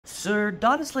Sir,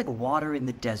 DOT is like water in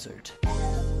the desert.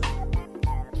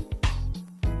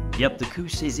 Yep, the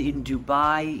Kus is in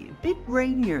Dubai, a bit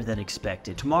rainier than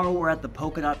expected. Tomorrow we're at the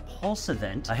Polkadot Pulse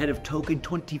event, ahead of Token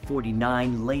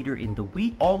 2049 later in the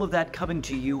week. All of that coming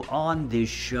to you on this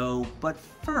show, but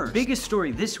first, biggest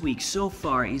story this week so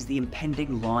far is the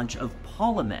impending launch of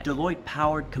Polimec,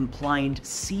 Deloitte-powered compliant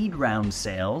seed round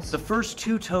sales. The first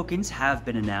 2 tokens have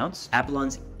been announced.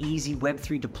 Apillon's easy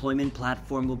Web3 deployment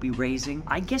platform will be raising.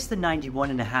 I guess the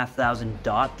 91,500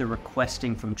 DOT they're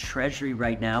requesting from Treasury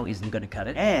right now isn't gonna cut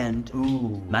it. And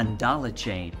Mandala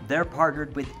chain. They're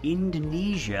partnered with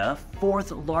Indonesia,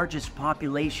 4th largest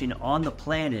population on the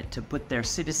planet, to put their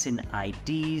citizen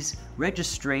IDs,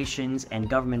 registrations, and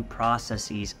government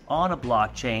processes on a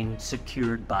blockchain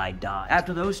secured by DOT.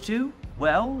 After those 2,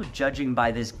 well, judging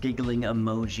by this giggling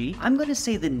emoji, I'm gonna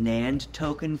say the NAND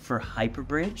token for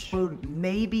hyperbridge, or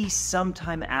maybe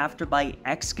sometime after by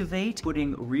Excavate,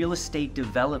 putting real estate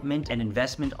development and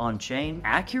investment on chain.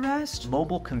 Accurast,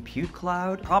 mobile compute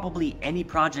cloud, probably any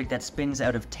project that spins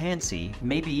out of Tansy,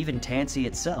 maybe even Tansy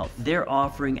itself. They're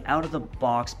offering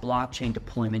out-of-the-box blockchain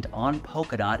deployment on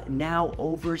Polkadot, now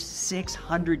over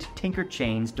 600 Tinker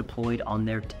chains deployed on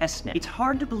their testnet. It's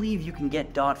hard to believe you can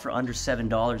get DOT for under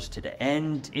 $7 today.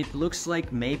 And it looks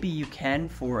like maybe you can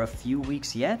for a few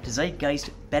weeks yet.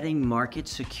 Zeitgeist betting market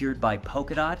secured by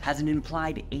Polkadot has an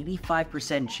implied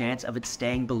 85% chance of it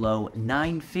staying below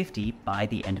 950 by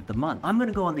the end of the month. I'm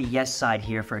gonna go on the yes side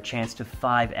here for a chance to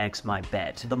 5x my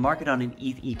bet. The market on an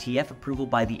ETH ETF approval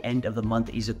by the end of the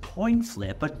month is a coin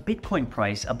flip, but Bitcoin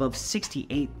price above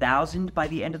 68,000 by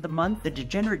the end of the month, the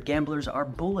degenerate gamblers are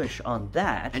bullish on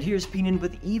that. And here's Pnin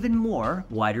with even more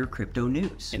wider crypto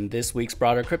news. In this week's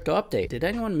broader crypto update, did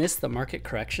anyone miss the market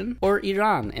correction? Or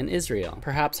Iran and Israel?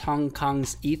 Perhaps Hong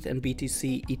Kong's ETH and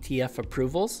BTC ETF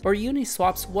approvals? Or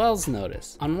Uniswap's Wells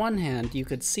notice? On one hand, you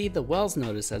could see the Wells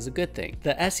notice as a good thing.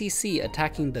 The SEC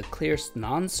attacking the clear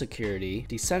non-security,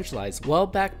 decentralized,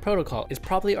 well-backed protocol is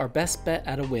probably our best bet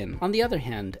at a win. On the other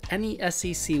hand, any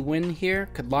SEC win here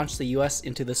could launch the US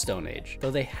into the Stone Age,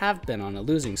 though they have been on a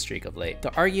losing streak of late.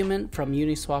 The argument from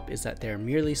Uniswap is that they're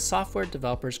merely software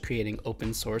developers creating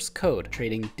open source code,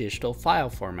 trading digital file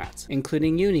formats,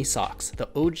 including Unisocks, the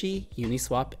OG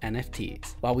Uniswap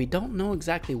NFTs. While we don't know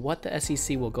exactly what the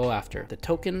SEC will go after, the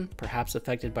token, perhaps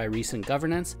affected by recent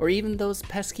governance, or even those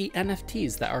pesky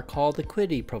NFTs that are called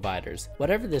liquidity providers.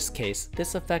 Whatever this case,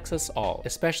 this affects us all,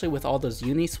 especially with all those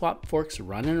Uniswap forks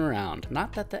running around.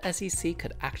 Not that the SEC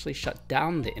could actually shut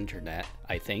down the internet,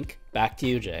 I think. Back to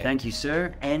you, Jay. Thank you,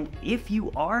 sir. And if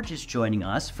you are just joining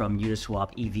us from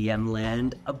Uniswap EVM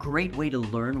land, a great way to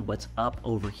learn what's up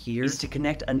over here is to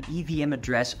connect an EVM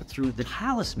address through the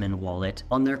Talisman wallet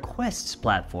on their Quests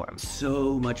platform.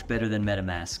 So much better than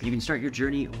MetaMask. You can start your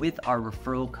journey with our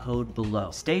referral code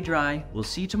below. Stay dry. We'll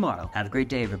see you tomorrow. Have a great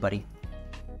day, everybody.